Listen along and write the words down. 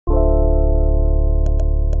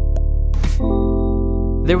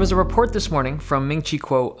There was a report this morning from Ming-Chi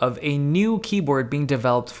Kuo of a new keyboard being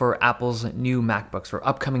developed for Apple's new MacBooks or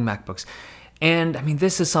upcoming MacBooks. And I mean,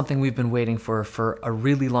 this is something we've been waiting for a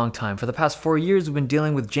really long time. For the past 4 years, we've been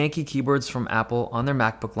dealing with janky keyboards from Apple on their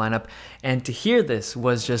MacBook lineup. And to hear this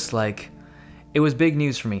was just like, it was big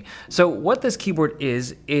news for me. So what this keyboard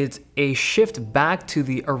is, it's a shift back to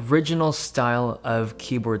the original style of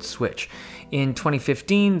keyboard switch. In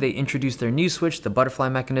 2015, they introduced their new switch, the butterfly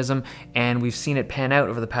mechanism, and we've seen it pan out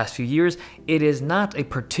over the past few years. It is not a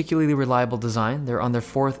particularly reliable design. They're on their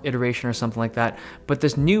 4th iteration or something like that, but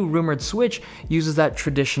this new rumored switch uses that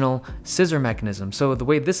traditional scissor mechanism. So the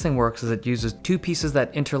way this thing works is it uses 2 pieces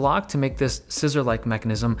that interlock to make this scissor-like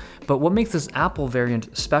mechanism, but what makes this Apple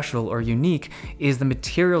variant special or unique is the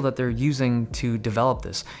material that they're using to develop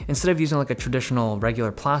this. Instead of using like a traditional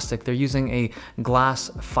regular plastic, they're using a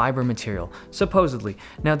glass fiber material. Supposedly.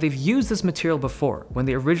 Now, they've used this material before. When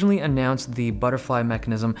they originally announced the butterfly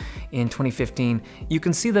mechanism in 2015, you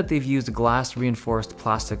can see that they've used glass reinforced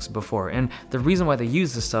plastics before. And the reason why they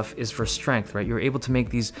use this stuff is for strength, right? You're able to make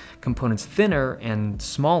these components thinner and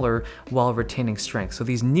smaller while retaining strength. So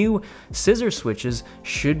these new scissor switches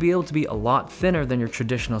should be able to be a lot thinner than your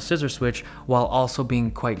traditional scissor switch while also being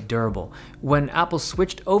quite durable. When Apple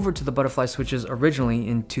switched over to the butterfly switches originally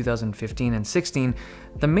in 2015 and 16,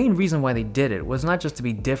 the main reason why they did it was not just to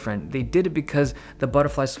be different. They did it because the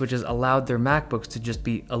butterfly switches allowed their MacBooks to just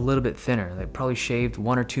be a little bit thinner. They probably shaved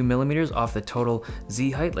 1 or 2 millimeters off the total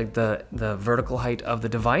Z height, like the vertical height of the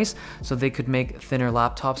device, so they could make thinner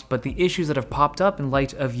laptops. But the issues that have popped up in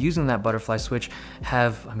light of using that butterfly switch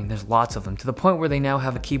have, I mean, there's lots of them, to the point where they now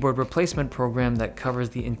have a keyboard replacement program that covers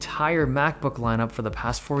the entire MacBook lineup for the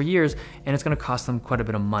past 4 years, and it's going to cost them quite a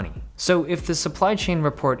bit of money. So if the supply chain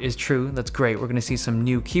report is true, that's great. We're going to see some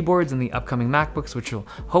new keyboards in the upcoming MacBooks, which will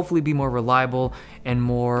hopefully be more reliable and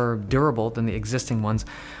more durable than the existing ones.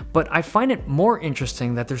 But I find it more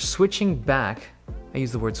interesting that they're switching back, I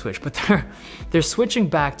use the word switch, but they're switching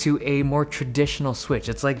back to a more traditional switch.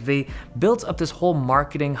 It's like they built up this whole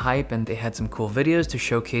marketing hype and they had some cool videos to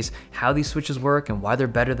showcase how these switches work and why they're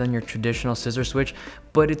better than your traditional scissor switch.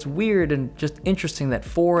 But it's weird and just interesting that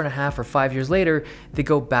 4.5 or 5 years later, they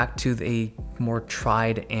go back to a more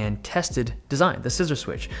tried and tested design, the scissor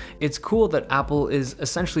switch. It's cool that Apple is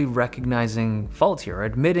essentially recognizing fault here, or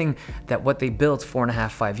admitting that what they built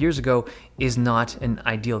 4.5, 5 years ago is not an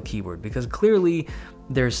ideal keyboard, because clearly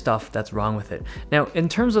there's stuff that's wrong with it. Now, in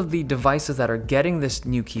terms of the devices that are getting this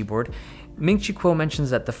new keyboard, Ming-Chi Kuo mentions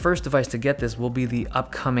that the first device to get this will be the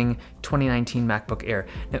upcoming 2019 MacBook Air.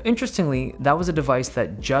 Now, interestingly, that was a device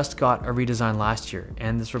that just got a redesign last year,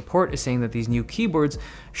 and this report is saying that these new keyboards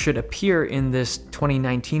should appear in this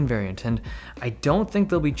 2019 variant, and I don't think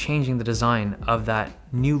they'll be changing the design of that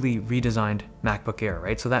newly redesigned MacBook Air,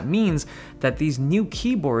 right? So that means that these new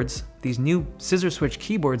keyboards, these new scissor switch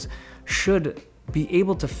keyboards, should be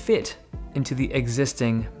able to fit into the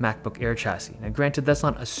existing MacBook Air chassis. Now granted, that's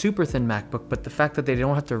not a super thin MacBook, but the fact that they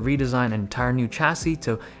don't have to redesign an entire new chassis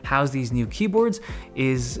to house these new keyboards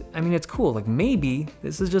is, I mean, it's cool. Like maybe,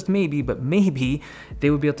 this is just maybe, but maybe they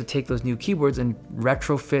would be able to take those new keyboards and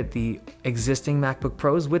retrofit the existing MacBook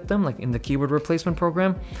Pros with them, like in the keyboard replacement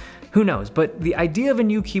program. Who knows? But the idea of a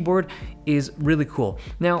new keyboard is really cool.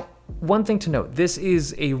 Now, one thing to note, this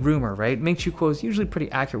is a rumor, right? Ming-Chi Kuo is usually pretty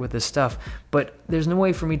accurate with this stuff, but there's no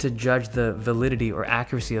way for me to judge the validity or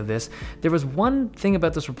accuracy of this. There was one thing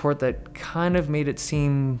about this report that kind of made it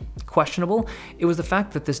seem questionable. It was the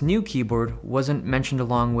fact that this new keyboard wasn't mentioned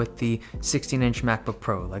along with the 16-inch MacBook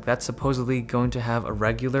Pro. Like, that's supposedly going to have a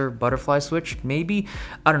regular butterfly switch, maybe?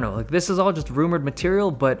 I don't know. Like, this is all just rumored material,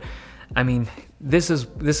 but I mean, this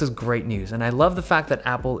is great news, and I love the fact that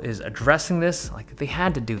Apple is addressing this. Like, they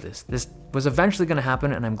had to do this. This was eventually going to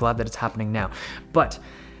happen, and I'm glad that it's happening now. But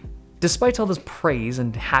despite all this praise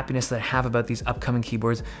and happiness that I have about these upcoming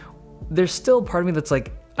keyboards, there's still part of me that's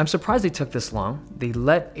like, I'm surprised they took this long. They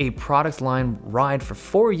let a product line ride for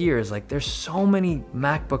 4 years. Like, there's so many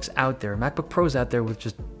MacBooks out there, MacBook Pros out there with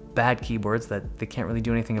just bad keyboards that they can't really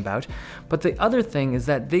do anything about. But the other thing is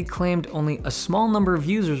that they claimed only a small number of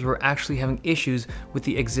users were actually having issues with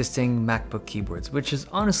the existing MacBook keyboards, which is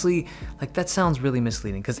honestly, like, that sounds really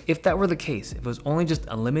misleading, because if that were the case, if it was only just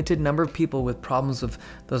a limited number of people with problems with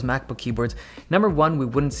those MacBook keyboards, number one, we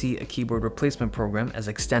wouldn't see a keyboard replacement program as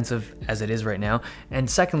extensive as it is right now, and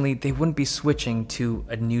secondly, they wouldn't be switching to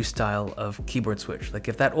a new style of keyboard switch. Like,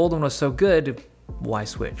 if that old one was so good, why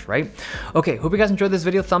switch, right? Okay, hope you guys enjoyed this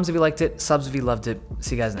video. Thumbs if you liked it, subs if you loved it.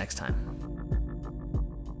 See you guys next time.